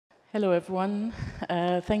Hello, everyone.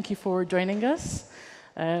 Thank you for joining us.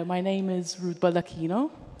 My name is Ruth Baldacchino,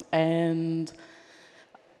 and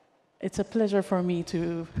it's a pleasure for me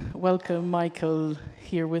to welcome Michael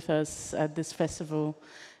here with us at this festival,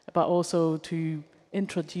 but also to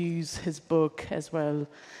introduce his book as well.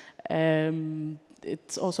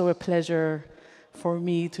 It's also a pleasure for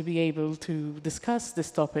me to be able to discuss this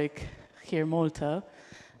topic here in Malta,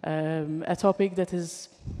 a topic that is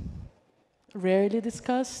rarely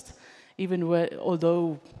discussed,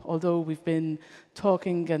 although we've been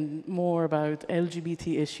talking and more about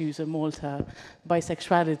LGBT issues in Malta,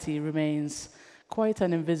 bisexuality remains quite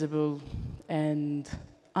an invisible and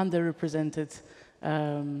underrepresented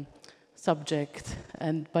subject,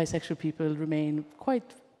 and bisexual people remain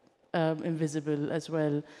quite invisible as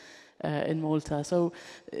well in Malta. So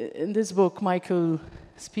in this book, Michael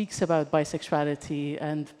speaks about bisexuality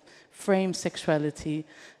and frames sexuality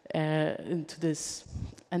into this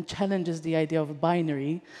and challenges the idea of a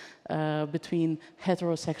binary between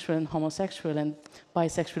heterosexual and homosexual, and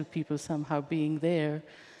bisexual people somehow being there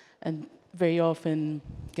and very often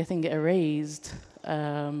getting erased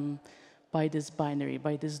by this binary,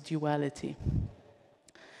 by this duality.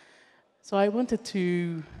 So I wanted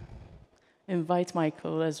to invite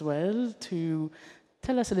Michael as well to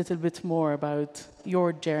tell us a little bit more about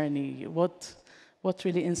your journey. What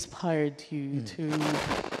really inspired you to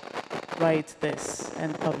write this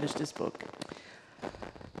and publish this book?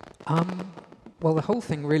 Well, the whole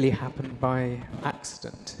thing really happened by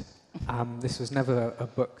accident. This was never a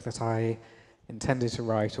book that I intended to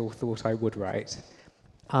write or thought I would write.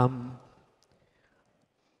 I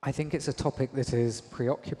think it's a topic that has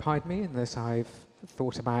preoccupied me and that I've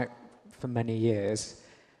thought about for many years.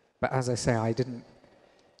 But as I say, I didn't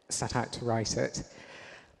set out to write it.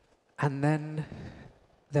 And then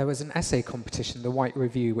there was an essay competition, the White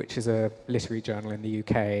Review, which is a literary journal in the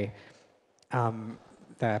UK.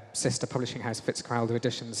 Their sister publishing house, Fitzcarraldo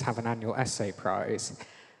Editions, have an annual essay prize.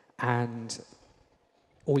 And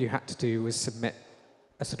all you had to do was submit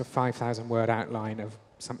a sort of 5,000-word outline of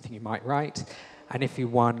something you might write. And if you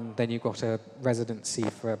won, then you got a residency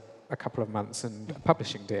for a couple of months and a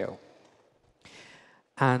publishing deal.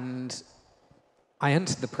 And I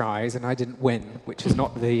entered the prize and I didn't win, which is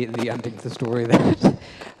not the ending of the story that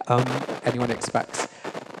anyone expects.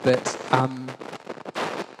 But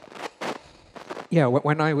yeah,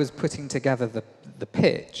 when I was putting together the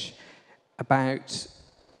pitch, about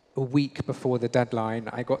a week before the deadline,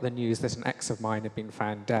 I got the news that an ex of mine had been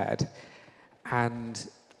found dead. And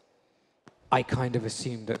I kind of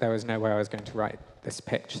assumed that there was no way I was going to write this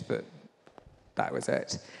pitch, that was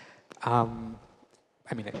it. I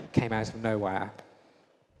mean, it came out of nowhere.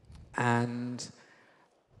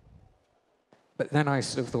 But then I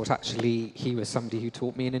sort of thought, actually, he was somebody who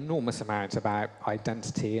taught me an enormous amount about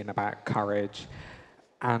identity and about courage,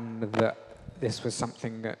 and that this was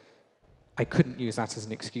something that I couldn't use that as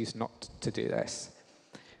an excuse not to do this.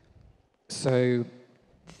 So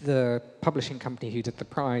the publishing company who did the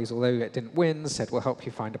prize, although it didn't win, said, we'll help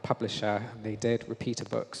you find a publisher, and they did, Repeater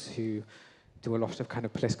Books, who do a lot of kind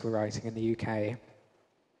of political writing in the UK.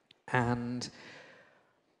 And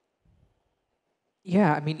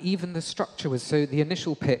yeah, I mean, even the structure was, so the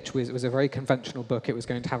initial pitch was a very conventional book. It was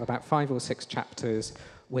going to have about 5 or 6 chapters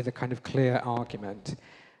with a kind of clear argument.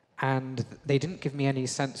 And they didn't give me any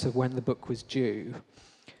sense of when the book was due.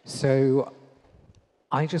 So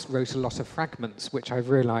I just wrote a lot of fragments, which I've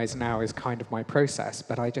realized now is kind of my process,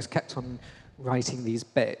 but I just kept on writing these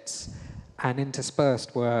bits. And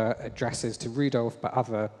interspersed were addresses to Rudolph, but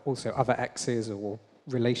also other exes or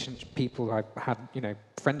people I've had,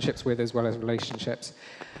 friendships with as well as relationships.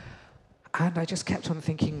 And I just kept on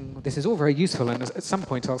thinking, this is all very useful, and at some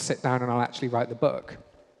point I'll sit down and I'll actually write the book.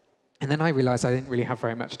 And then I realized I didn't really have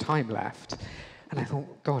very much time left. And I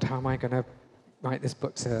thought, God, how am I going to write this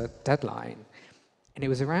book to deadline? And it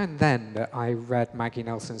was around then that I read Maggie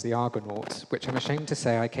Nelson's The Argonauts, which I'm ashamed to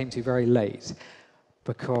say I came to very late,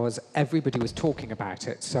 because everybody was talking about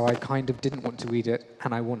it, so I kind of didn't want to read it,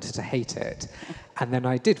 and I wanted to hate it. And then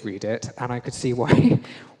I did read it, and I could see why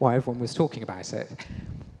everyone was talking about it.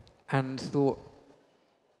 And thought,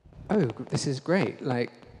 oh, this is great,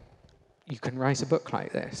 like, you can write a book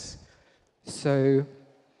like this. So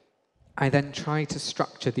I then tried to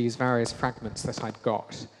structure these various fragments that I'd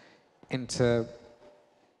got into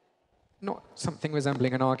not something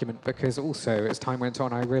resembling an argument, because also, as time went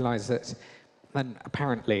on, I realized that, and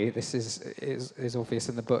apparently this is obvious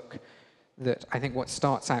in the book, that I think what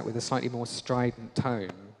starts out with a slightly more strident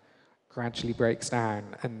tone gradually breaks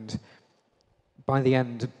down, and by the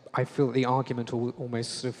end, I feel that the argument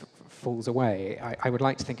almost sort of falls away. I would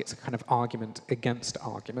like to think it's a kind of argument against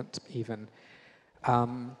argument, even.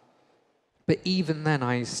 But even then,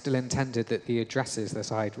 I still intended that the addresses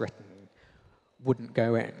that I'd written wouldn't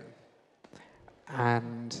go in.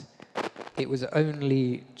 And it was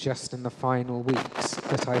only just in the final weeks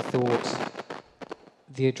that I thought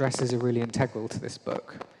the addresses are really integral to this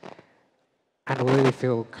book. And although they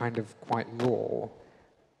feel kind of quite raw,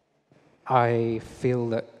 I feel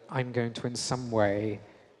that I'm going to in some way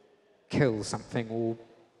kill something or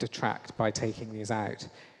detract by taking these out.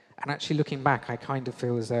 And actually looking back, I kind of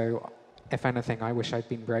feel as though, if anything, I wish I'd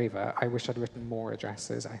been braver. I wish I'd written more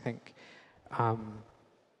addresses, I think.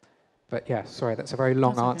 But yeah, sorry, that's a very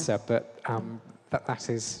long answer, but that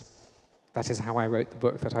is how I wrote the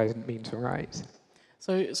book that I didn't mean to write.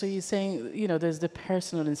 So you're saying, you know, there's the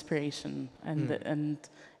personal inspiration and and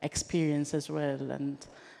experience as well,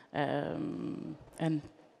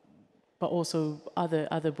 but also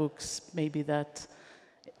other books maybe that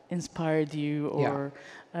inspired you, or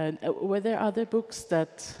were there other books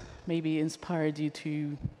that maybe inspired you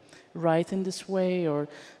to write in this way, or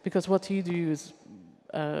because what you do is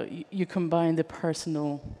you combine the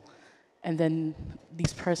personal and then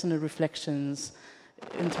these personal reflections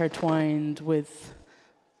intertwined with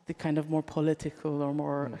the kind of more political or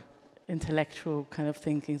more intellectual kind of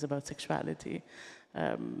thinkings about sexuality.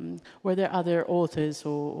 Were there other authors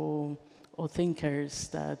or thinkers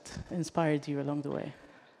that inspired you along the way?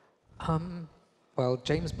 Well,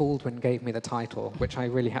 James Baldwin gave me the title, which I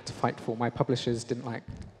really had to fight for. My publishers didn't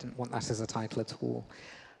want that as a title at all.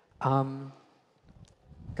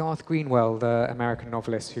 Garth Greenwell, the American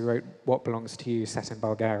novelist who wrote What Belongs to You, set in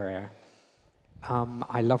Bulgaria.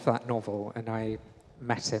 I love that novel, and I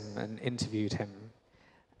met him and interviewed him.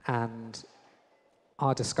 And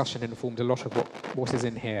our discussion informed a lot of what is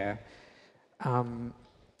in here.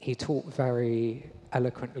 He talked very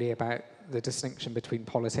eloquently about the distinction between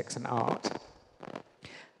politics and art.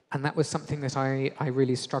 And that was something that I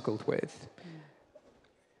really struggled with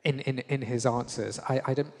in his answers.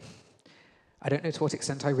 I don't know to what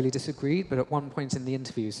extent I really disagreed, but at one point in the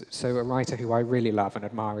interviews, so a writer who I really love and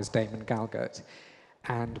admire is Damon Galgut.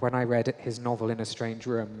 And when I read his novel In a Strange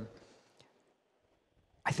Room,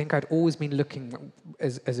 I think I'd always been looking,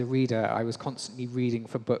 as a reader, I was constantly reading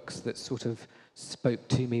for books that sort of spoke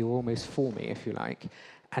to me or almost for me, if you like.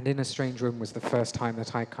 And In a Strange Room was the first time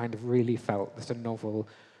that I kind of really felt that a novel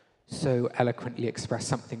so eloquently expressed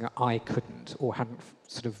something that I couldn't or hadn't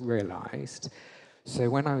sort of realized. So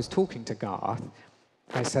when I was talking to Garth,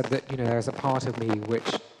 I said that, you know, there's a part of me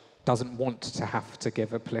which doesn't want to have to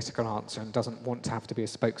give a political answer and doesn't want to have to be a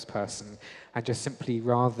spokesperson, and just simply,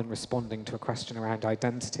 rather than responding to a question around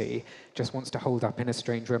identity, just wants to hold up In a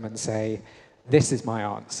Strange Room and say, this is my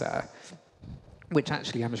answer, which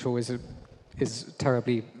actually I'm sure is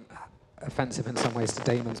terribly offensive in some ways to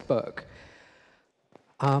Damon's book.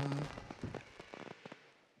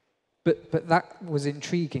 But that was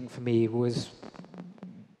intriguing for me, was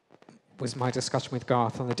my discussion with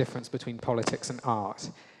Garth on the difference between politics and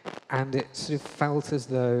art. And it sort of felt as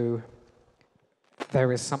though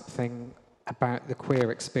there is something about the queer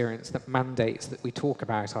experience that mandates that we talk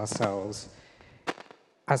about ourselves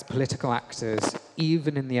as political actors,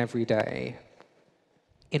 even in the everyday,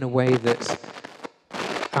 in a way that...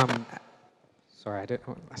 sorry, I don't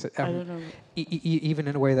know what I said. I don't know. Even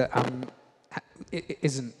in a way that it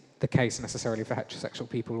isn't the case necessarily for heterosexual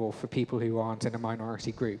people or for people who aren't in a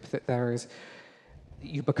minority group, that there is,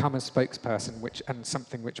 you become a spokesperson, and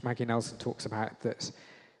something which Maggie Nelson talks about, that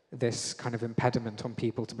this kind of impediment on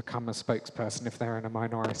people to become a spokesperson if they're in a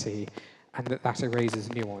minority, and that erases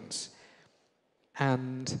nuance.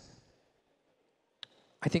 And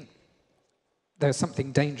I think there's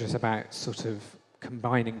something dangerous about sort of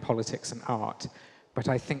combining politics and art, but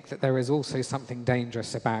I think that there is also something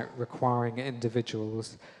dangerous about requiring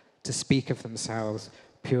individuals to speak of themselves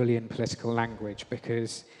purely in political language,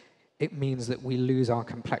 because it means that we lose our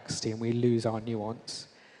complexity and we lose our nuance.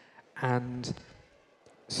 And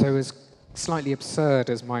so as slightly absurd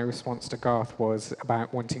as my response to Garth was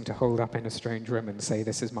about wanting to hold up In a Strange Room and say,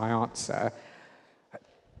 this is my answer,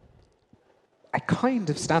 I kind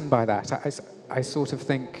of stand by that. I sort of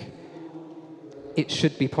think it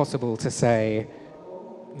should be possible to say,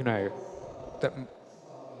 you know, that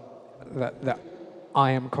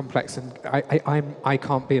I am complex and I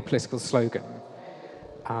can't be a political slogan.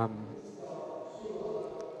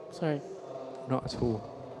 Sorry. Not at all.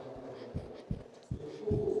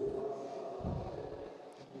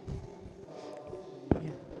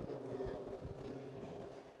 Yeah.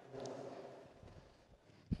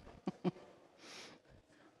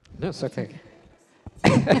 No, it's okay.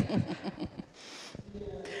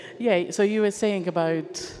 Yeah, so you were saying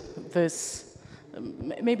about this.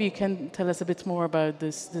 Maybe you can tell us a bit more about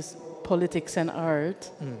this politics and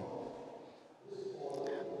art.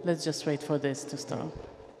 Let's just wait for this to start.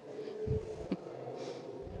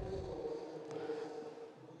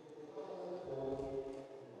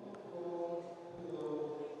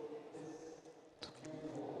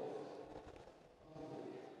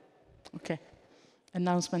 Okay,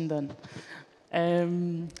 announcement done.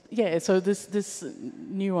 Yeah, so this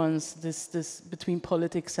nuance, this between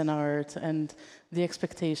politics and art, and the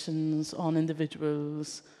expectations on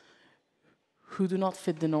individuals who do not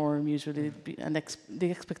fit the norm usually, and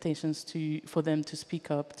the expectations for them to speak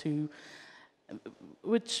up,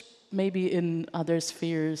 which maybe in other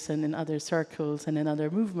spheres and in other circles and in other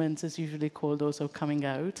movements is usually called also coming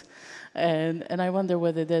out, and I wonder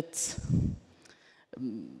whether that's.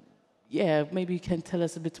 Yeah, maybe you can tell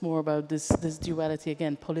us a bit more about this duality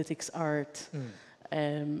again, politics, art,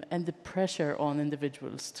 and the pressure on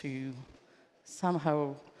individuals to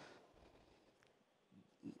somehow,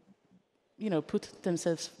 put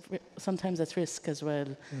themselves sometimes at risk as well,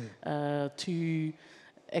 to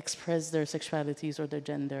express their sexualities or their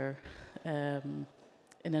gender in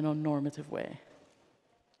a non-normative way.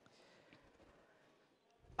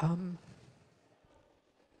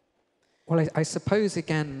 Well, I suppose,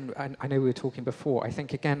 again, I know we were talking before, I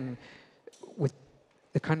think, again, with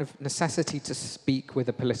the kind of necessity to speak with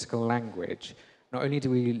a political language, not only do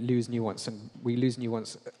we lose nuance, and we lose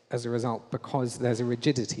nuance as a result because there's a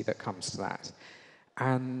rigidity that comes to that.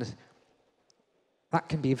 And that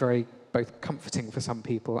can be very both comforting for some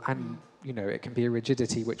people and, it can be a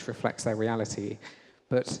rigidity which reflects their reality.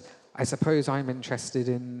 But I suppose I'm interested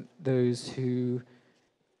in those who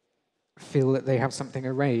feel that they have something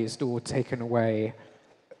erased or taken away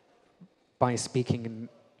by speaking in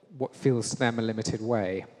what feels to them a limited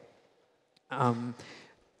way.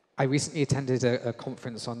 I recently attended a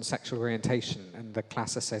conference on sexual orientation, and the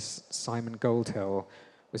classicist Simon Goldhill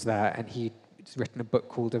was there, and he's written a book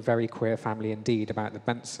called A Very Queer Family Indeed about the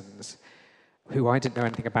Bensons, who I didn't know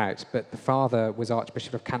anything about, but the father was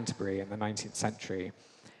Archbishop of Canterbury in the 19th century,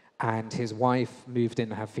 and his wife moved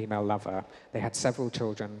in her female lover. They had several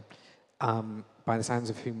children, by the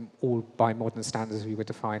sounds of whom, all by modern standards, we would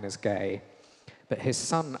define as gay. But his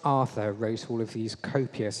son, Arthur, wrote all of these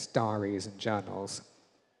copious diaries and journals.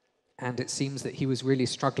 And it seems that he was really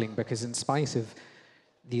struggling because in spite of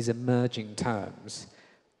these emerging terms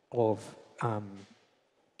of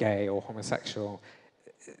gay or homosexual,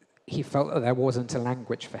 he felt that there wasn't a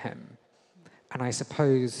language for him. And I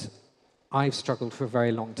suppose I've struggled for a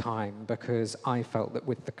very long time because I felt that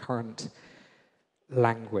with the current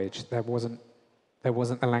language, there wasn't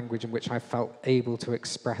a language in which I felt able to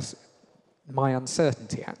express my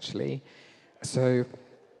uncertainty, actually. So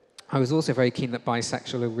I was also very keen that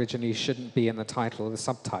bisexual originally shouldn't be in the title or the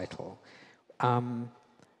subtitle,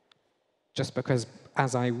 just because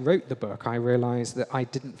as I wrote the book, I realized that I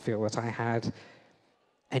didn't feel that I had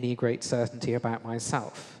any great certainty about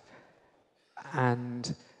myself.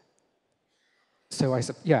 And so I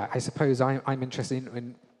suppose I'm interested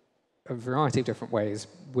in a variety of different ways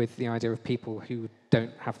with the idea of people who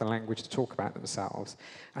don't have the language to talk about themselves.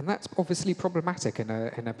 And that's obviously problematic in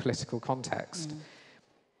a political context.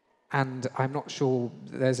 And I'm not sure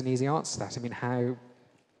there's an easy answer to that. I mean,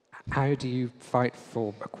 how do you fight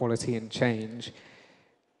for equality and change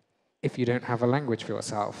if you don't have a language for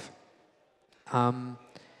yourself?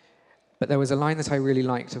 But there was a line that I really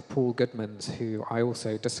liked of Paul Goodman's, who I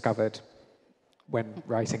also discovered when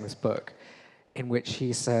writing this book, in which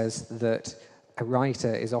he says that a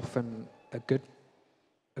writer is often a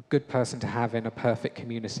good person to have in a perfect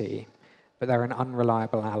community, but they're an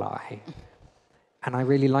unreliable ally. And I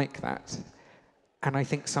really like that. And I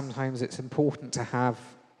think sometimes it's important to have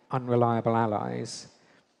unreliable allies.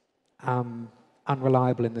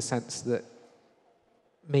 Unreliable in the sense that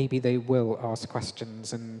maybe they will ask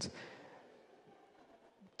questions and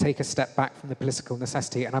take a step back from the political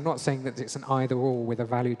necessity. And I'm not saying that it's an either-or with a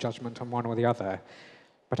value judgment on one or the other,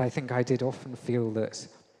 but I think I did often feel that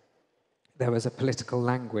there was a political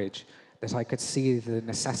language that I could see the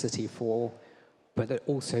necessity for, but that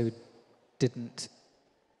also didn't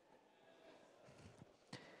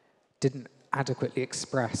adequately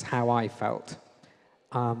express how I felt.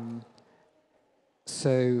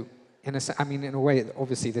 So, in a way,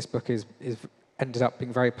 obviously this book is ended up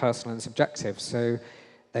being very personal and subjective, so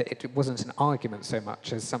that it wasn't an argument so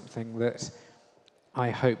much as something that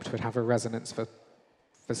I hoped would have a resonance for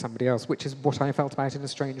somebody else, which is what I felt about In a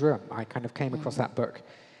Strange Room. I kind of came across that book,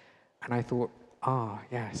 and I thought,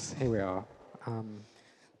 yes, here we are.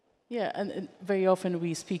 Yeah, and very often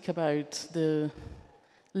we speak about the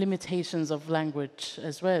limitations of language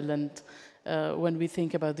as well. And when we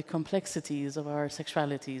think about the complexities of our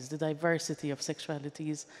sexualities, the diversity of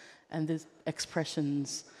sexualities and the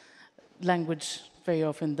expressions, language very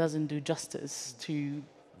often doesn't do justice to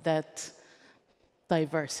that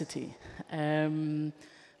diversity.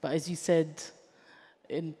 But as you said,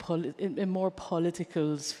 in more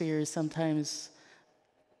political spheres, sometimes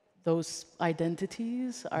those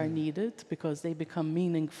identities are needed because they become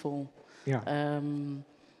meaningful. Yeah.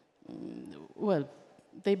 Well,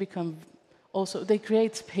 they become also, they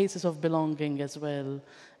create spaces of belonging as well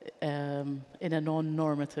in a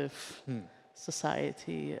non-normative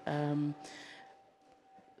society.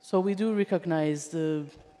 So we do recognize the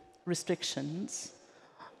restrictions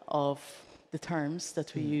of the terms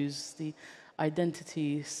that we use, the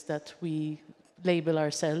identities that we label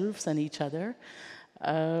ourselves and each other.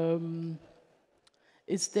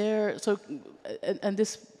 Is there, so, and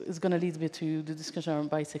this is going to lead me to the discussion on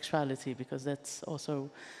bisexuality, because that's also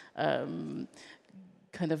kind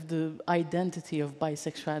of the identity of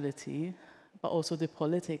bisexuality, but also the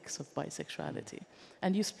politics of bisexuality.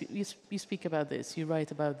 And you speak about this, you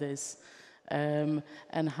write about this, and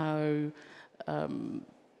how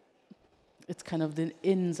it's kind of the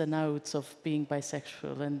ins and outs of being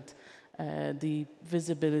bisexual, and the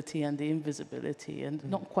visibility and the invisibility, and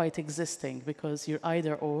not quite existing, because you're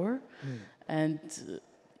either or, and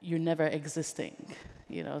you're never existing,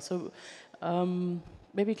 you know. So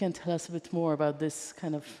maybe you can tell us a bit more about this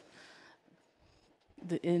kind of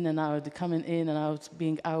the in and out, the coming in and out,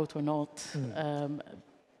 being out or not,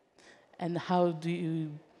 and how do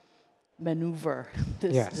you maneuver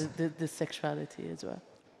this, this sexuality as well?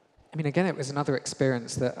 I mean, again, it was another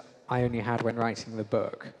experience that I only had when writing the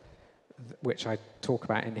book, which I talk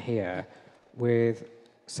about in here, with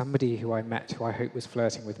somebody who I met who I hope was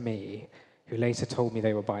flirting with me, who later told me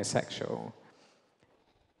they were bisexual.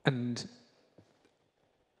 And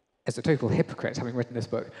as a total hypocrite, having written this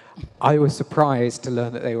book, I was surprised to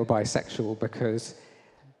learn that they were bisexual because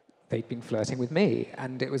they'd been flirting with me.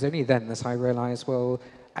 And it was only then that I realized, well,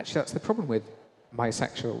 actually that's the problem with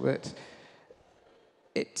bisexual, that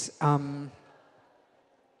it's,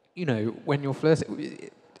 you know, when you're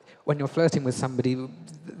flirting with somebody,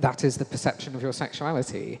 that is the perception of your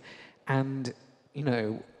sexuality. And, you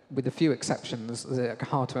know, with a few exceptions, they're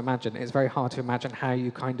hard to imagine. It's very hard to imagine how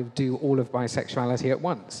you kind of do all of bisexuality at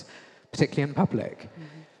once, particularly in public.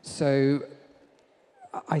 So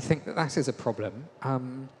I think that that is a problem.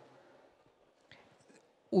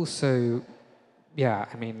 Also, yeah,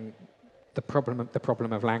 I mean, the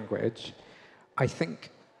problem of language. I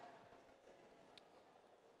think,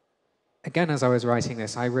 again, as I was writing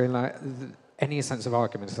this, I realized any sense of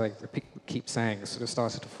argument, as I keep saying, sort of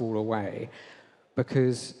started to fall away,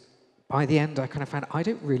 because by the end I kind of found I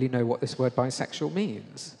don't really know what this word bisexual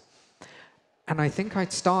means. And I think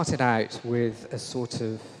I'd started out with a sort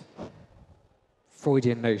of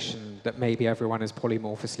Freudian notion that maybe everyone is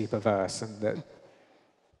polymorphously perverse, and that,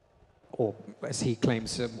 or as he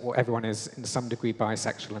claims, everyone is in some degree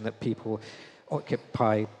bisexual, and that people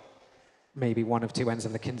occupy maybe one of two ends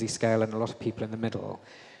of the Kinsey scale and a lot of people in the middle.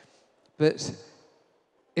 But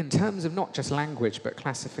in terms of not just language but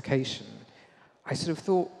classification, I sort of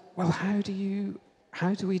thought, well, how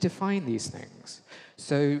do we define these things?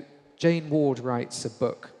 So Jane Ward writes a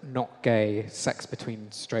book, Not Gay, Sex Between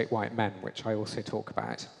Straight White Men, which I also talk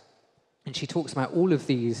about. And she talks about all of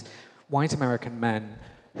these white American men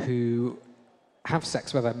who have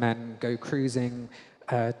sex with other men, go cruising,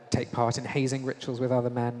 take part in hazing rituals with other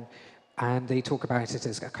men, and they talk about it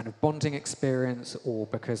as a kind of bonding experience, or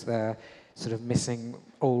because they're sort of missing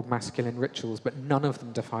old masculine rituals, but none of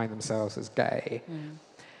them define themselves as gay.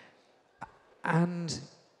 And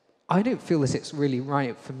I don't feel that it's really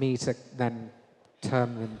right for me to then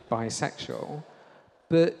term them bisexual,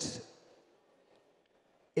 but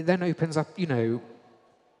it then opens up, you know,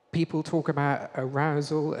 people talk about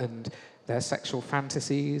arousal and their sexual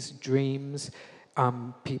fantasies, dreams,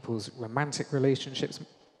 people's romantic relationships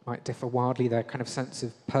might differ wildly, their kind of sense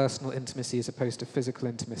of personal intimacy as opposed to physical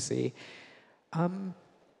intimacy. And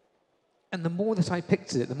the more that I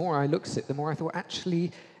picked at it, the more I looked at it, the more I thought,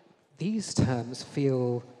 actually, these terms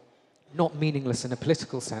feel not meaningless in a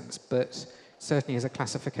political sense, but certainly as a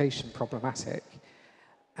classification problematic.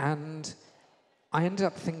 And I ended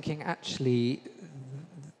up thinking, actually,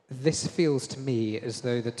 this feels to me as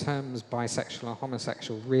though the terms bisexual and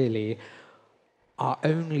homosexual really are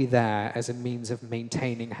only there as a means of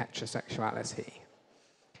maintaining heterosexuality.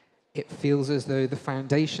 It feels as though the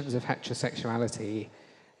foundations of heterosexuality,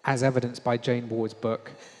 as evidenced by Jane Ward's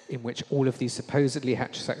book, in which all of these supposedly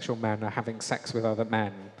heterosexual men are having sex with other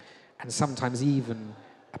men, and sometimes even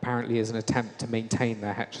apparently as an attempt to maintain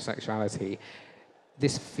their heterosexuality.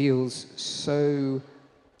 This feels so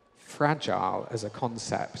fragile as a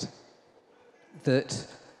concept that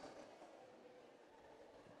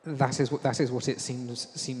that is what it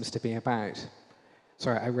seems to be about.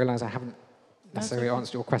 Sorry, I realise I haven't necessarily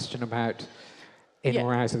answered your question about in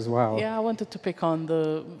or out as well. Yeah, I wanted to pick on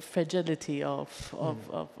the fragility of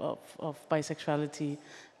bisexuality,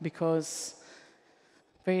 because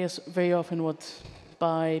very often what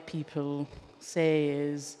bi people say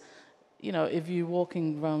is, if you're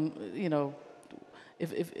walking around,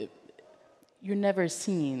 if you're never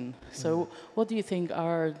seen. So what do you think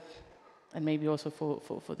are, and maybe also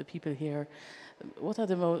for the people here, what are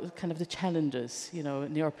the kind of the challenges,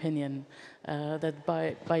 in your opinion, that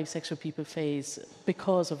bisexual people face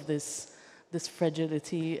because of this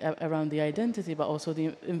fragility around the identity, but also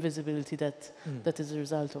the invisibility that is a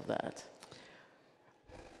result of that?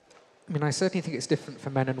 I mean, I certainly think it's different for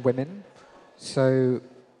men and women. So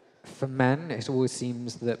for men, it always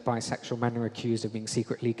seems that bisexual men are accused of being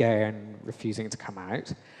secretly gay and refusing to come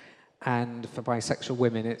out. And for bisexual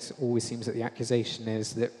women, it always seems that the accusation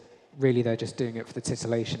is that really they're just doing it for the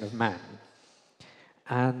titillation of men.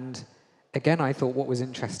 And again, I thought what was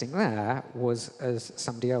interesting there was, as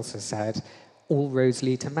somebody else has said, all roads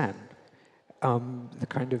lead to men. The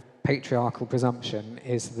kind of patriarchal presumption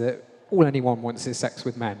is that all anyone wants is sex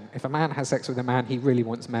with men. If a man has sex with a man, he really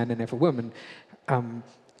wants men, and if a woman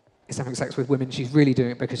is having sex with women, she's really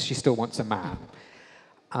doing it because she still wants a man.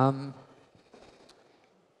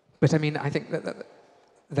 But I mean, I think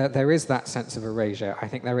that there is that sense of erasure. I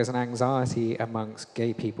think there is an anxiety amongst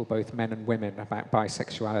gay people, both men and women, about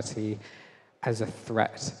bisexuality as a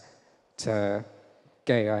threat to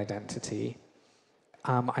gay identity.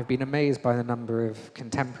 I've been amazed by the number of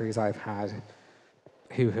contemporaries I've had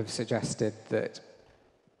who have suggested that,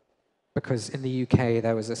 because in the UK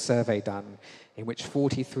there was a survey done in which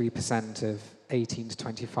 43% of 18 to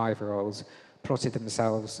 25-year-olds plotted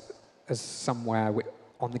themselves as somewhere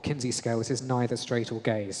on the Kinsey scale, this is neither straight or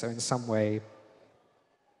gay, so in some way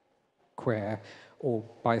queer or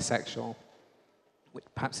bisexual, which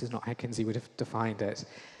perhaps is not how Kinsey would have defined it.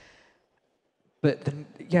 But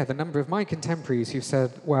the number of my contemporaries who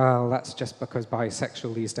said, well, that's just because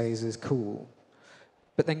bisexual these days is cool.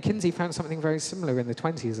 But then Kinsey found something very similar in the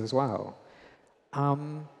 20s as well.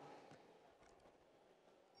 And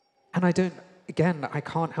I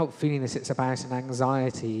can't help feeling this. It's about an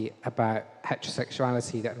anxiety about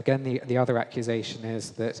heterosexuality. That, again, the other accusation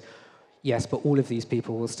is that, yes, but all of these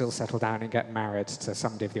people will still settle down and get married to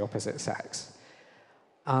somebody of the opposite sex.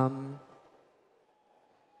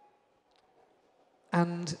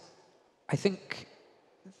 And I think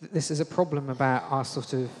this is a problem about our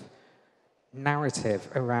sort of narrative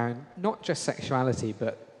around not just sexuality,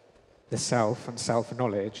 but the self and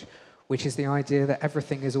self-knowledge, which is the idea that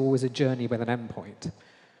everything is always a journey with an endpoint.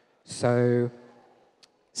 So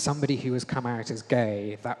somebody who has come out as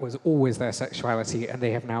gay, that was always their sexuality, and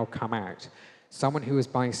they have now come out. Someone who is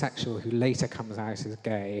bisexual, who later comes out as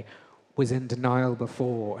gay, was in denial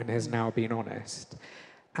before and has now been honest.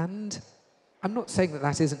 And I'm not saying that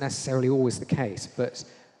that isn't necessarily always the case, but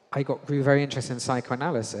I grew very interested in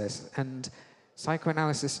psychoanalysis, and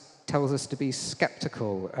psychoanalysis tells us to be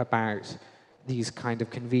skeptical about these kind of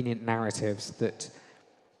convenient narratives that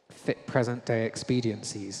fit present-day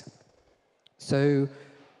expediencies. So,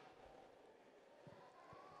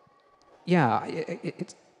 yeah,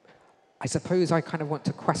 I suppose I kind of want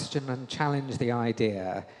to question and challenge the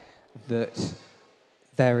idea that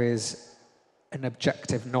there is an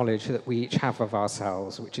objective knowledge that we each have of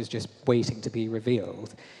ourselves, which is just waiting to be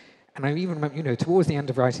revealed. And I even remember, towards the end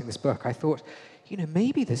of writing this book, I thought,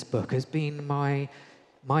 maybe this book has been my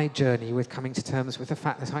journey with coming to terms with the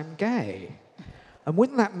fact that I'm gay. And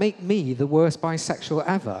wouldn't that make me the worst bisexual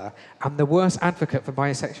ever and the worst advocate for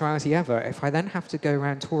bisexuality ever if I then have to go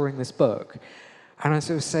around touring this book and I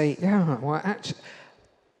sort of say, yeah, well, actually...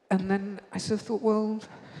 And then I sort of thought, well...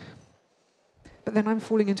 But then I'm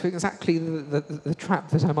falling into exactly the trap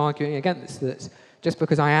that I'm arguing against, that just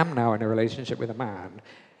because I am now in a relationship with a man,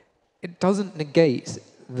 it doesn't negate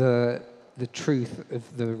the truth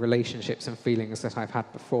of the relationships and feelings that I've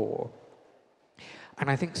had before. And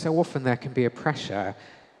I think so often there can be a pressure,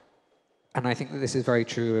 and I think that this is very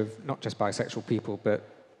true of not just bisexual people, but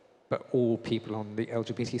all people on the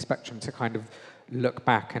LGBT spectrum, to kind of look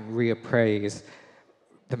back and reappraise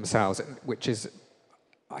themselves, which is,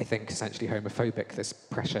 I think, essentially homophobic, this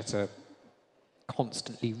pressure to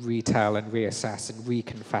constantly retell and reassess and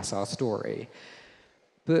reconfess our story.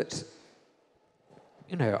 But,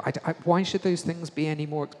 why should those things be any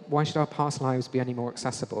more, why should our past lives be any more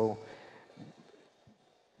accessible?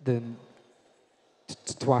 than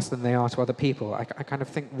to us than they are to other people. I kind of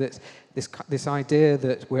think that this idea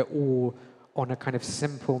that we're all on a kind of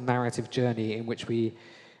simple narrative journey in which we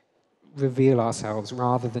reveal ourselves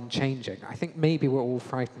rather than changing. I think maybe we're all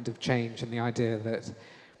frightened of change, and the idea that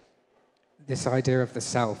this idea of the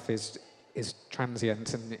self is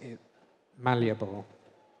transient and malleable.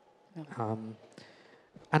 Yeah.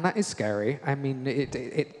 And that is scary. I mean,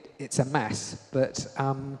 it's a mess, but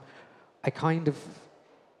I kind of,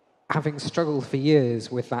 having struggled for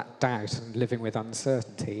years with that doubt and living with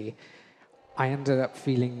uncertainty, I ended up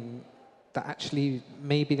feeling that actually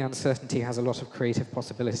maybe the uncertainty has a lot of creative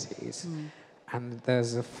possibilities, and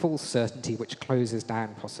there's a false certainty which closes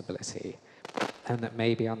down possibility, and that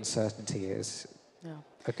maybe uncertainty is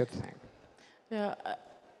a good thing. Yeah,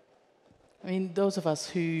 I mean, those of us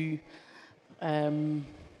who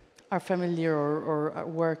are familiar or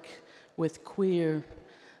work with queer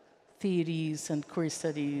theories and queer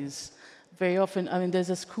studies, very often, I mean, there's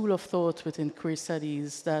a school of thought within queer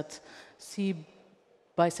studies that see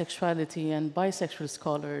bisexuality and bisexual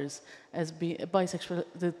scholars as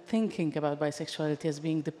the thinking about bisexuality as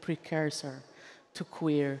being the precursor to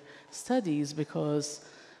queer studies, because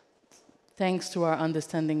thanks to our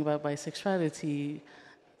understanding about bisexuality,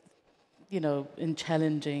 in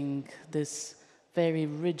challenging this very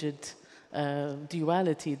rigid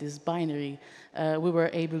duality, this binary, we were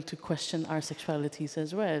able to question our sexualities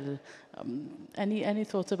as well. Any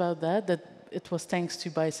thoughts about that? That it was thanks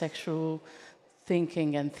to bisexual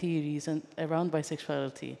thinking and theories and around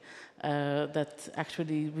bisexuality that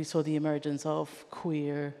actually we saw the emergence of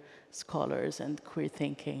queer scholars and queer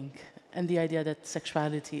thinking, and the idea that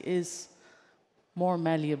sexuality is more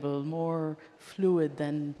malleable, more fluid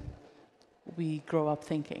than we grow up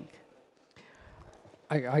thinking.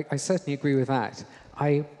 I certainly agree with that.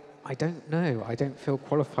 I don't know. I don't feel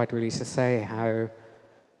qualified really to say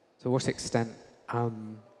to what extent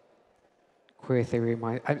queer theory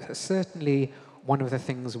might. Certainly, one of the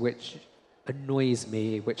things which annoys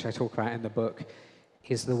me, which I talk about in the book,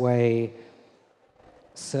 is the way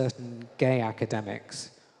certain gay academics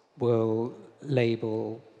will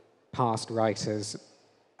label past writers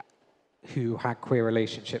who had queer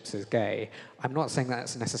relationships as gay. I'm not saying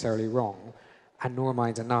that's necessarily wrong, and nor am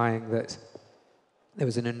I denying that there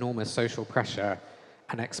was an enormous social pressure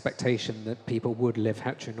and expectation that people would live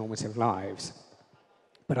heteronormative lives.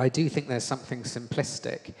 But I do think there's something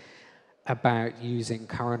simplistic about using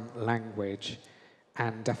current language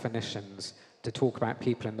and definitions to talk about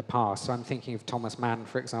people in the past. So I'm thinking of Thomas Mann,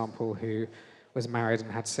 for example, who was married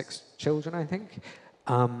and had 6 children, I think.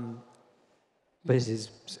 But is,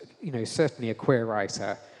 certainly a queer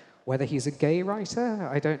writer. Whether he's a gay writer,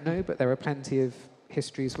 I don't know, but there are plenty of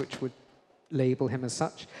histories which would label him as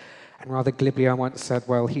such. And rather glibly, I once said,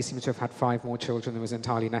 well, he seems to have had 5 more children than was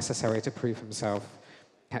entirely necessary to prove himself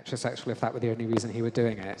heterosexual, if that were the only reason he were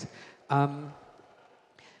doing it. I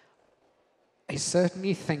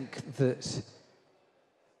certainly think that,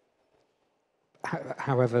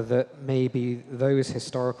 however, that maybe those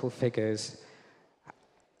historical figures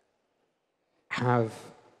have,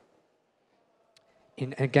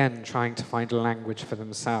 in again trying to find a language for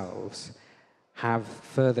themselves, have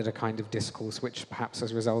furthered a kind of discourse which perhaps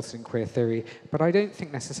has resulted in queer theory. But I don't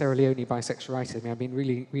think necessarily only bisexual writers. I mean, I've been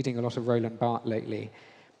really reading a lot of Roland Barthes lately,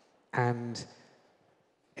 and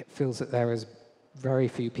it feels that there is very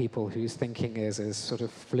few people whose thinking is as sort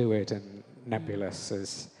of fluid and nebulous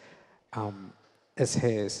as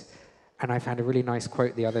his. And I found a really nice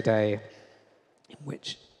quote the other day, in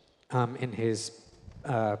which, in his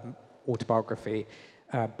autobiography,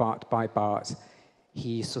 Bart by Bart,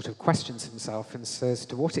 he sort of questions himself and says,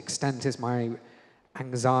 to what extent is my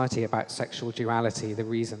anxiety about sexual duality the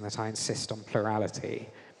reason that I insist on plurality,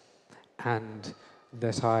 and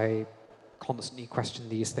that I constantly question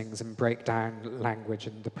these things and break down language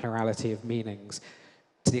and the plurality of meanings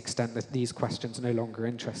to the extent that these questions no longer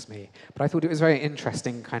interest me. But I thought it was very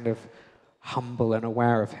interesting, kind of humble and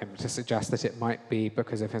aware of him, to suggest that it might be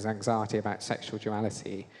because of his anxiety about sexual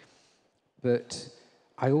duality. But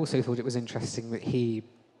I also thought it was interesting that he,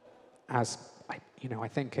 as I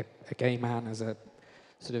think a gay man, as a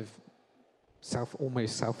sort of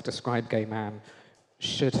almost self-described gay man,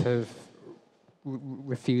 should have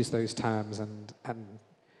refused those terms and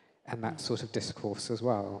that sort of discourse as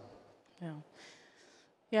well.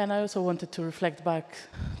 Yeah, and I also wanted to reflect back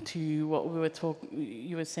to what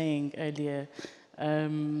you were saying earlier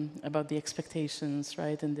about the expectations,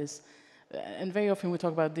 right? And very often we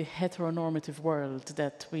talk about the heteronormative world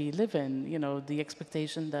that we live in. The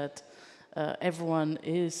expectation that everyone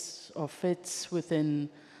is or fits within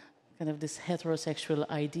kind of this heterosexual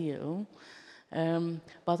ideal.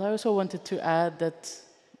 But I also wanted to add that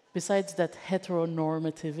besides that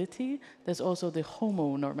heteronormativity, there's also the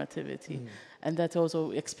homonormativity, and that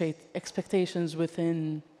also expectations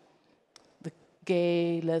within the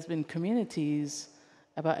gay, lesbian communities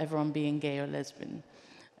about everyone being gay or lesbian.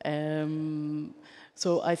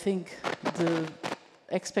 So I think the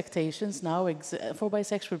expectations now for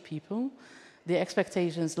bisexual people, the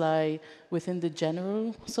expectations lie within the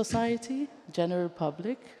general society, general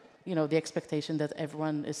public, you know, the expectation that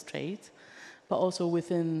everyone is straight, but also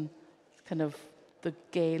within kind of the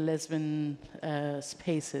gay, lesbian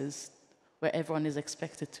spaces where everyone is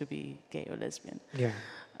expected to be gay or lesbian. Yeah.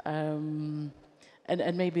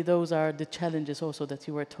 And maybe those are the challenges also that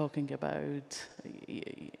you were talking about,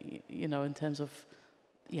 you know, in terms of,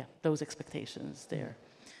 yeah, those expectations there.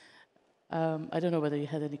 I don't know whether you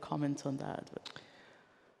had any comments on that. But.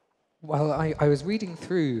 Well, I was reading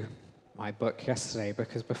through my book yesterday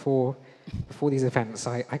because before these events,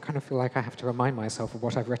 I kind of feel like I have to remind myself of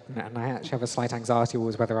what I've written, and I actually have a slight anxiety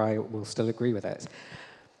always whether I will still agree with it.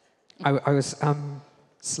 I was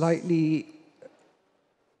slightly,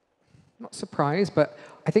 not surprised, but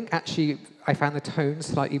I think actually I found the tone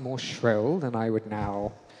slightly more shrill than I would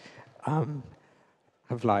now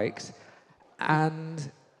have liked.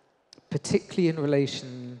 And particularly in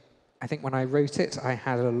relation, I think when I wrote it, I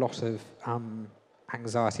had a lot of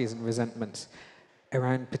anxieties and resentments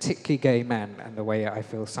around particularly gay men and the way I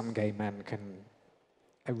feel some gay men can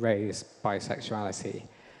erase bisexuality.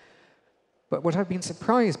 But what I've been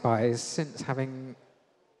surprised by is, since having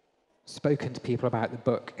spoken to people about the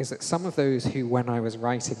book, is that some of those who, when I was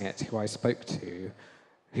writing it, who I spoke to,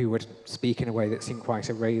 who would speak in a way that seemed quite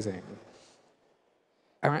erasing,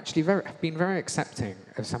 are actually have been very accepting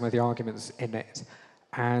of some of the arguments in it,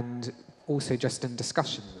 and also just in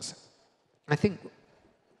discussions. I think,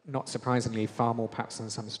 not surprisingly, far more perhaps than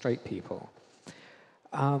some straight people.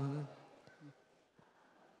 But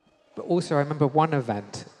also I remember one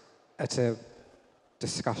event at a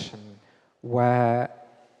discussion where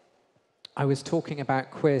I was talking about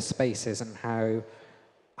queer spaces and how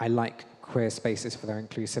I like queer spaces for their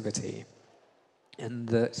inclusivity, and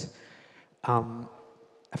that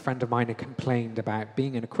a friend of mine had complained about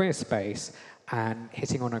being in a queer space and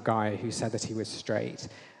hitting on a guy who said that he was straight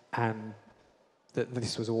and that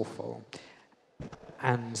this was awful,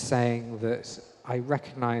 and saying that I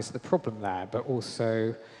recognise the problem there, but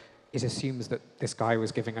also it assumes that this guy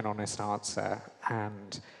was giving an honest answer.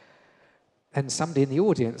 And somebody in the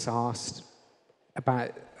audience asked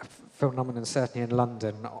about a phenomenon, certainly in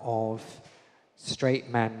London, of straight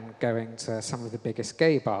men going to some of the biggest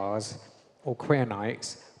gay bars or queer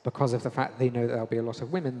nights because of the fact they know that there'll be a lot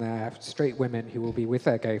of women there, straight women who will be with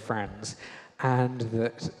their gay friends, and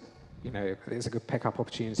that, you know, there's a good pick-up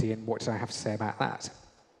opportunity, and what did I have to say about that?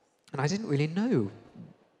 And I didn't really know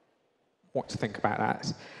what to think about that.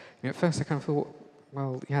 You know, at first I kind of thought,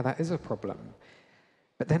 well, yeah, that is a problem.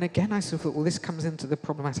 But then again, I sort of thought, well, this comes into the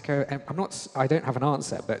problematic area. I don't have an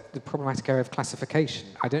answer, but the problematic area of classification.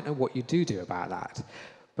 I don't know what you do about that,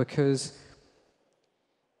 because,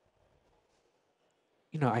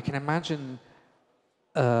 you know, I can imagine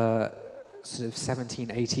a sort of 17,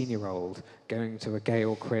 18-year-old going to a gay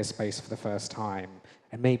or queer space for the first time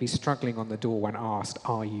and maybe struggling on the door when asked,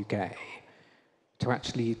 are you gay? To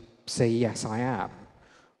actually say, yes, I am.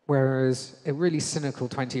 Whereas a really cynical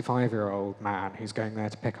 25-year-old man who's going there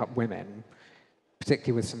to pick up women,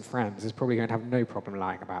 particularly with some friends, is probably going to have no problem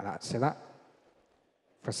lying about that. So that,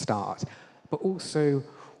 for a start. But also,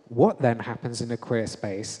 what then happens in a queer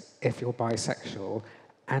space if you're bisexual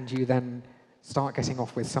and you then start getting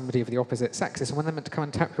off with somebody of the opposite sex? Is when they're meant to come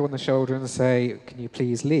and tap you on the shoulder and say, can you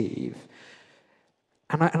please leave?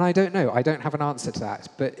 And I don't know. I don't have an answer to that.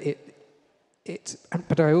 But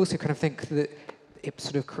but I also kind of think that it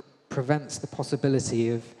sort of prevents the possibility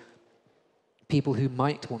of people who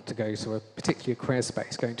might want to go to a particular queer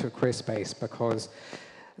space, going to a queer space because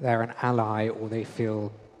they're an ally or they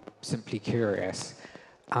feel simply curious,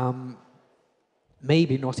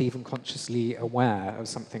 maybe not even consciously aware of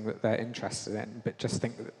something that they're interested in, but just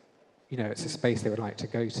think that, you know, it's a space they would like to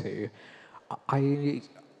go to.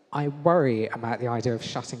 I worry about the idea of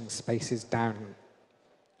shutting spaces down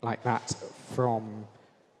like that from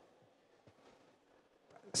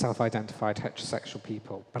self-identified heterosexual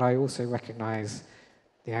people, but I also recognise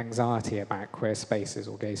the anxiety about queer spaces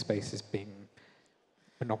or gay spaces being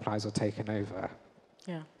monopolised or taken over.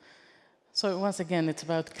 Yeah. So once again, it's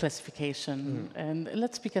about classification, and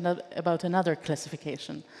let's speak about another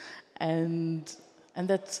classification, and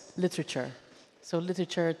that's literature. So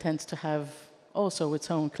literature tends to have also its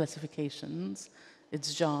own classifications,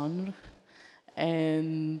 its genre,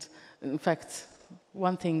 and in fact,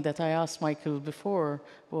 one thing that I asked Michael before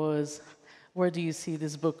was, where do you see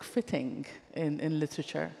this book fitting in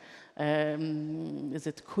literature? Is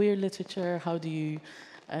it queer literature? How do you,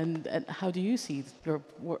 and how do you see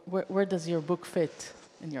where does your book fit,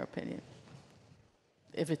 in your opinion,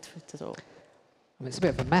 if it fits at all? I mean, it's a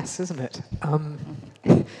bit of a mess, isn't it?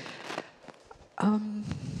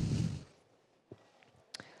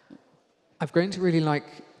 I've grown to really like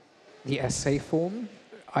the essay form.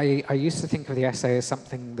 I used to think of the essay as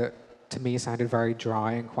something that, to me, sounded very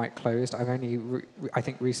dry and quite closed. I've only, I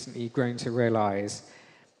think, recently grown to realise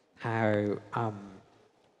how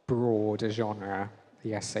broad a genre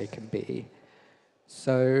the essay can be.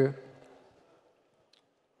 So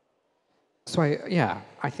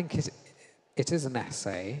I think it is an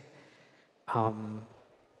essay,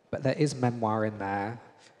 but there is memoir in there.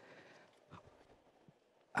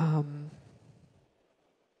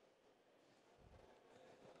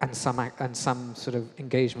 And some sort of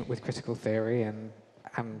engagement with critical theory and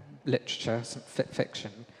literature, some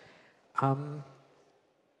fiction.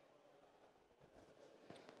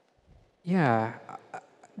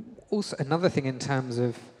 Also, another thing in terms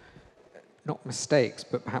of not mistakes,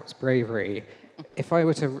 but perhaps bravery. If I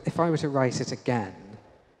were to write it again,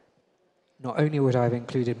 not only would I have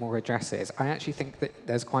included more addresses, I actually think that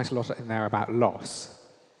there's quite a lot in there about loss,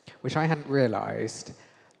 which I hadn't realised.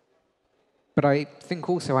 But I think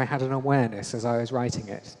also I had an awareness as I was writing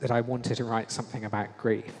it that I wanted to write something about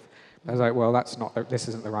grief. I was like, well, this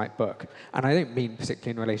isn't the right book. And I don't mean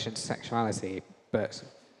particularly in relation to sexuality, but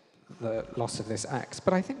the loss of this ex.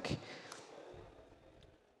 But I think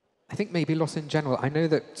maybe loss in general. I know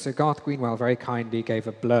that Sir Garth Greenwell very kindly gave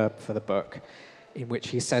a blurb for the book in which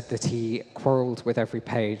he said that he quarrelled with every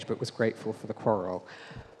page but was grateful for the quarrel.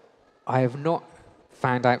 I have not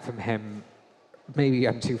found out from him. Maybe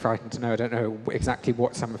I'm too frightened to know. I don't know exactly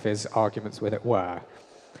what some of his arguments with it were.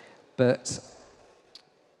 But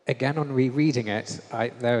again, on rereading it,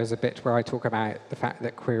 there is a bit where I talk about the fact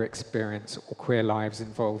that queer experience or queer lives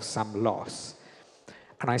involve some loss.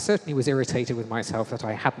 And I certainly was irritated with myself that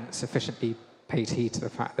I hadn't sufficiently paid heed to the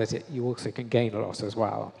fact that you also can gain a loss as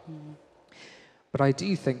well. Mm. But I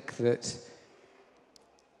do think that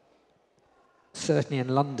certainly in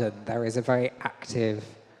London, there is a very active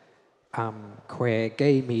queer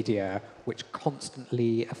gay media which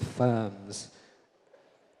constantly affirms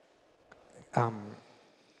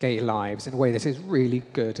gay lives in a way that is really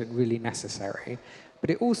good and really necessary. But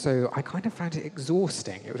it also, I kind of found it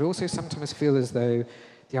exhausting. It would also sometimes feel as though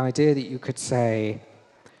the idea that you could say,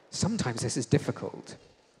 sometimes this is difficult,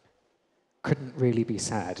 couldn't really be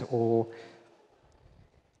said, or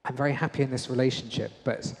I'm very happy in this relationship,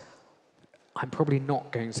 but I'm probably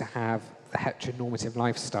not going to have the heteronormative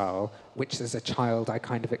lifestyle, which as a child I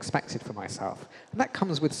kind of expected for myself. And that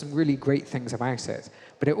comes with some really great things about it,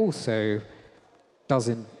 but it also does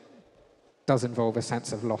involve a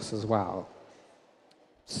sense of loss as well.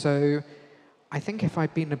 So I think if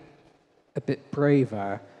I'd been a bit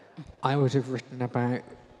braver, I would have written about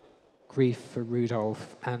grief for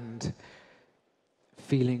Rudolph and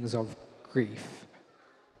feelings of grief,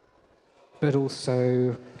 but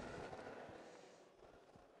also...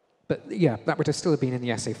 But yeah, that would have still been in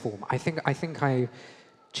the essay form. I think I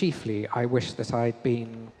wish that I'd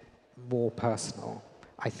been more personal.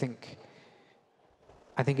 I think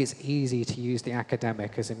it's easy to use the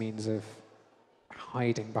academic as a means of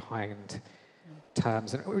hiding behind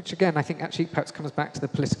terms, and which again I think actually perhaps comes back to the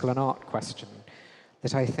political and art question.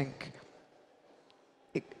 That I think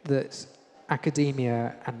that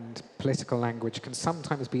academia and political language can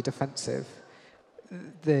sometimes be defensive.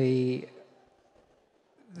 The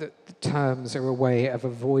terms are a way of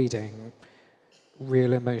avoiding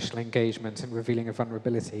real emotional engagement and revealing a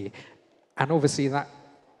vulnerability. And obviously that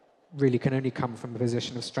really can only come from a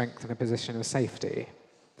position of strength and a position of safety.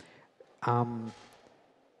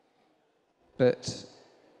 But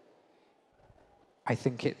I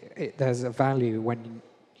think there's a value when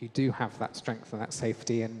you do have that strength and that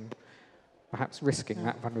safety and perhaps risking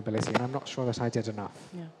that vulnerability. And I'm not sure that I did enough.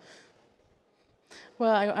 Yeah.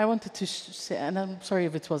 Well, I wanted to say, and I'm sorry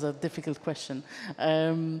if it was a difficult question,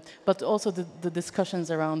 but also the discussions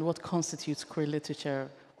around what constitutes queer literature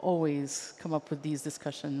always come up with these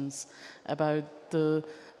discussions about the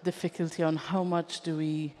difficulty on how much do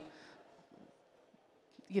we,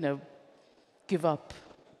 give up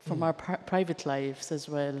from our private lives as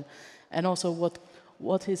well, and also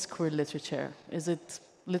what is queer literature? Is it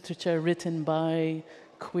literature written by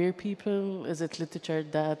queer people? Is it literature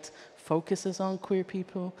that focuses on queer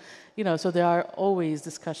people? So there are always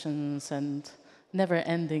discussions and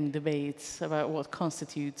never-ending debates about what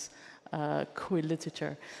constitutes queer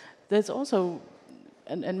literature. there's also,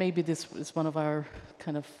 and maybe this is one of our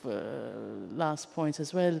kind of last points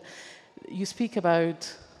as well, you speak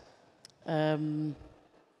about kind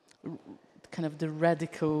of the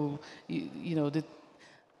radical, the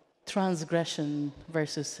transgression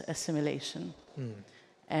versus assimilation.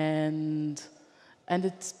 And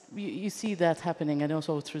it's you see that happening, and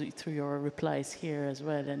also through your replies here as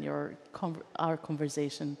well, and our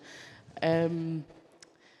conversation.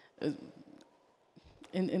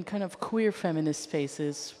 In kind of queer feminist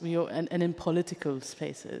spaces, and in political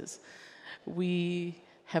spaces, we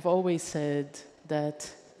have always said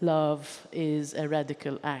that love is a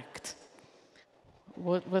radical act.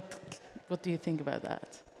 What do you think about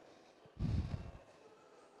that?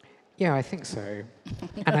 Yeah, I think so.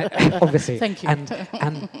 And obviously, thank you.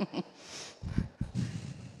 And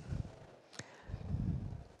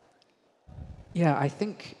yeah, I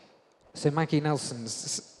think so. Maggie Nelson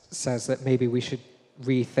says that maybe we should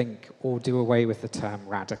rethink or do away with the term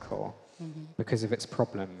radical because of its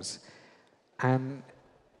problems. And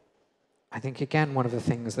I think, again, one of the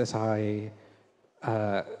things that I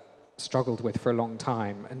struggled with for a long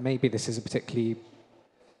time, and maybe this is a particularly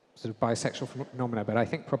sort of bisexual phenomena, but I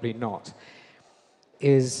think probably not,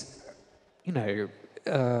 is,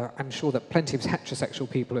 I'm sure that plenty of heterosexual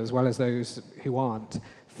people, as well as those who aren't,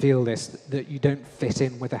 feel this, that you don't fit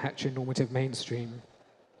in with the heteronormative mainstream,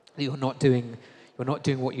 that you're not doing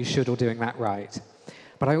what you should or doing that right.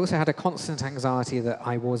 But I also had a constant anxiety that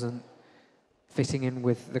I wasn't fitting in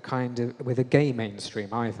with with a gay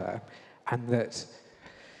mainstream either, and that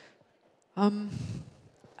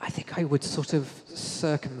I think I would sort of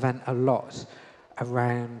circumvent a lot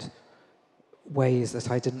around ways that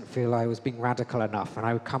I didn't feel I was being radical enough, and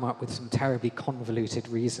I would come up with some terribly convoluted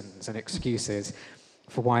reasons and excuses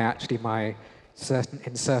for why actually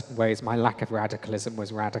in certain ways my lack of radicalism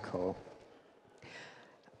was radical.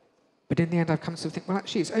 But in the end, I've come to think, well,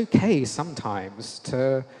 actually, it's okay sometimes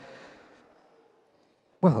to,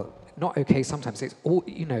 well, not okay sometimes. It's all,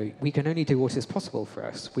 we can only do what is possible for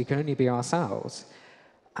us. We can only be ourselves.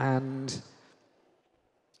 And,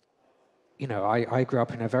 I grew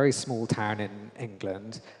up in a very small town in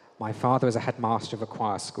England. My father was a headmaster of a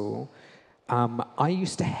choir school. I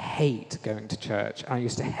used to hate going to church. I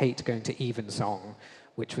used to hate going to Evensong,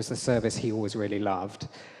 which was the service he always really loved.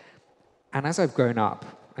 And as I've grown up,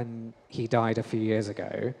 and he died a few years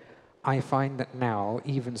ago, I find that now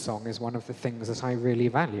Evensong is one of the things that I really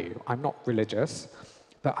value. I'm not religious,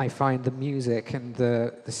 but I find the music and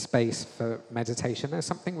the space for meditation, there's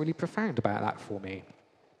something really profound about that for me.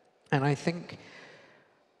 And I think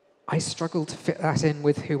I struggled to fit that in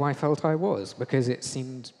with who I felt I was, because it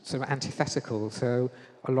seemed sort of antithetical to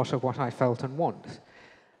a lot of what I felt and want.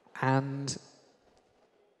 And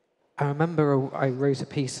I remember I wrote a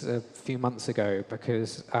piece a few months ago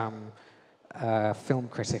because a film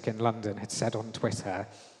critic in London had said on Twitter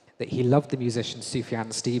that he loved the musician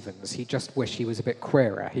Sufjan Stevens. He just wished he was a bit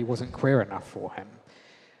queerer. He wasn't queer enough for him.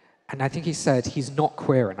 And I think he said he's not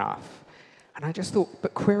queer enough. And I just thought,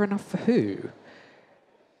 but queer enough for who?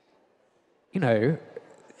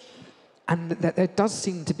 And there does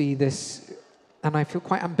seem to be this, and I feel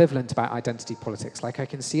quite ambivalent about identity politics. Like I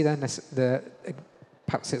can see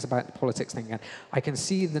perhaps it's about the politics thing again. I can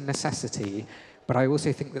see the necessity, but I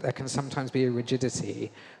also think that there can sometimes be a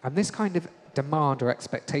rigidity. And this kind of demand or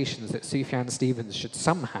expectations that Sufjan Stevens should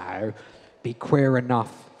somehow be queer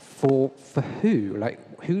enough for who? Like,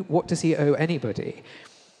 what does he owe anybody?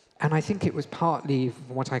 And I think it was partly,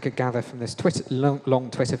 from what I could gather from this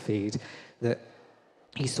long Twitter feed, that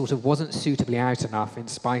he sort of wasn't suitably out enough in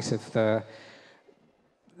spite of the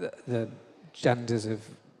genders of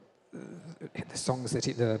the songs that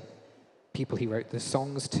the people he wrote the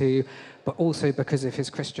songs to, but also because of his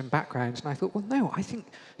Christian background. And I thought, well, no, I think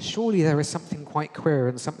surely there is something quite queer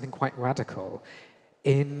and something quite radical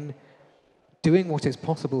in doing what is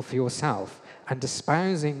possible for yourself and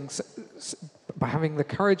espousing, by having the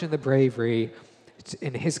courage and the bravery,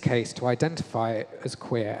 in his case, to identify as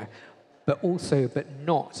queer, but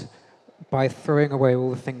not by throwing away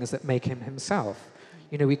all the things that make him himself.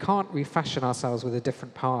 We can't refashion ourselves with a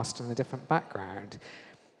different past and a different background.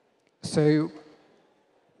 So,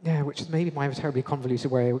 yeah, which is maybe my terribly convoluted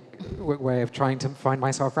way of trying to find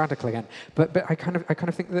myself radical again. But I kind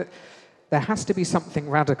of think that there has to be something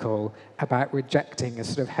radical about rejecting a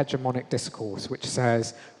sort of hegemonic discourse which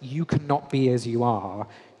says you cannot be as you are.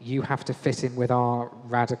 You have to fit in with our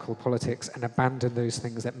radical politics and abandon those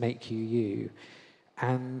things that make you you.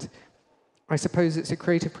 And I suppose it's a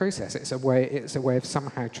creative process. It's a way of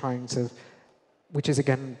somehow trying to, which is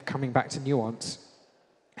again coming back to nuance,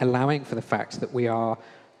 allowing for the fact that we are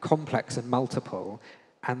complex and multiple,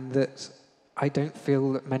 and that I don't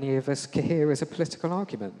feel that many of us cohere as a political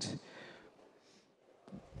argument.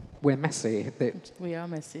 We're messy. We are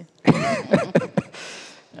messy.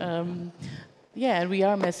 Yeah, and we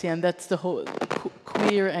are messy, and that's the whole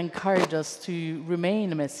queer encourage us to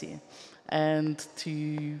remain messy and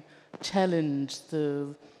to challenge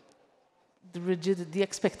the rigid, the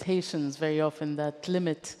expectations very often that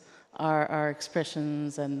limit our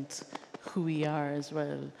expressions and who we are as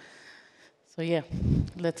well. So yeah,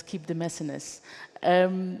 let's keep the messiness.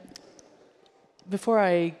 Before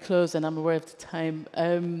I close, and I'm aware of the time,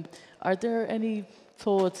 are there any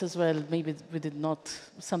thoughts as well, maybe we did not,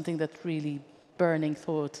 something that really burning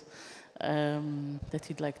thought that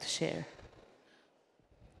you'd like to share?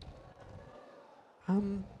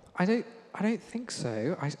 I don't think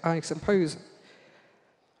so. I suppose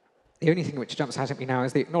the only thing which jumps out at me now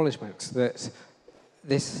is the acknowledgement that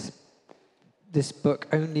this book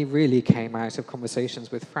only really came out of conversations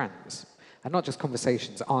with friends, and not just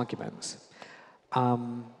conversations, arguments,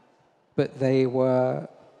 but they were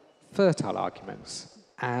fertile arguments.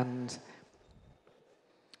 And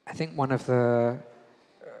I think one of the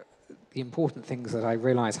important things that I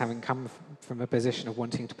realised, having come from a position of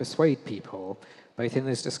wanting to persuade people, both in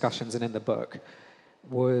those discussions and in the book,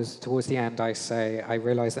 was towards the end I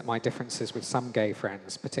realised that my differences with some gay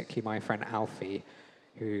friends, particularly my friend Alfie,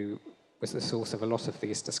 who was the source of a lot of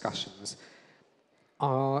these discussions,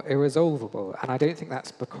 are irresolvable. And I don't think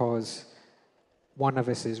that's because one of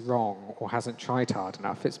us is wrong or hasn't tried hard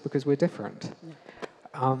enough. It's because we're different.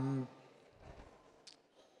 Yeah.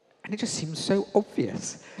 And it just seems so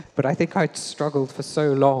obvious. But I think I'd struggled for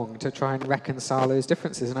so long to try and reconcile those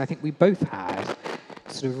differences. And I think we both had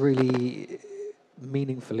sort of really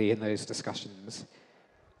meaningfully in those discussions.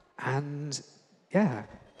 And yeah,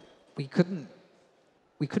 we couldn't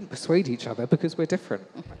persuade each other because we're different.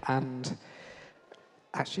 And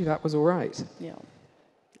actually that was all right. Yeah.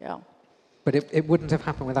 Yeah. But it wouldn't have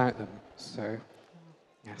happened without them. So,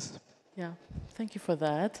 yes. Yeah, thank you for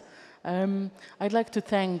that. I'd like to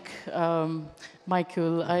thank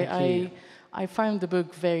Michael. I found the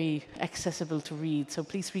book very accessible to read, so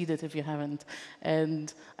please read it if you haven't.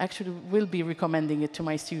 And actually will be recommending it to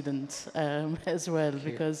my students as well,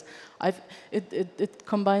 because it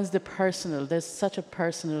combines the personal. There's such a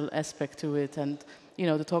personal aspect to it, and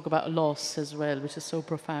to talk about loss as well, which is so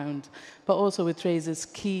profound. But also it raises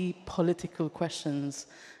key political questions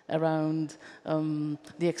around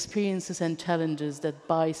the experiences and challenges that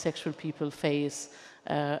bisexual people face,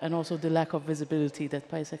 and also the lack of visibility that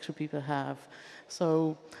bisexual people have.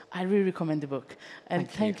 So I really recommend the book. And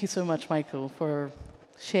thank you so much, Michael, for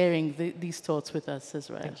sharing these thoughts with us as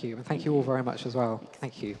well. Thank you. And thank you all very much as well.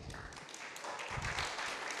 Thank you.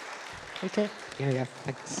 Okay. Yeah,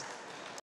 thanks.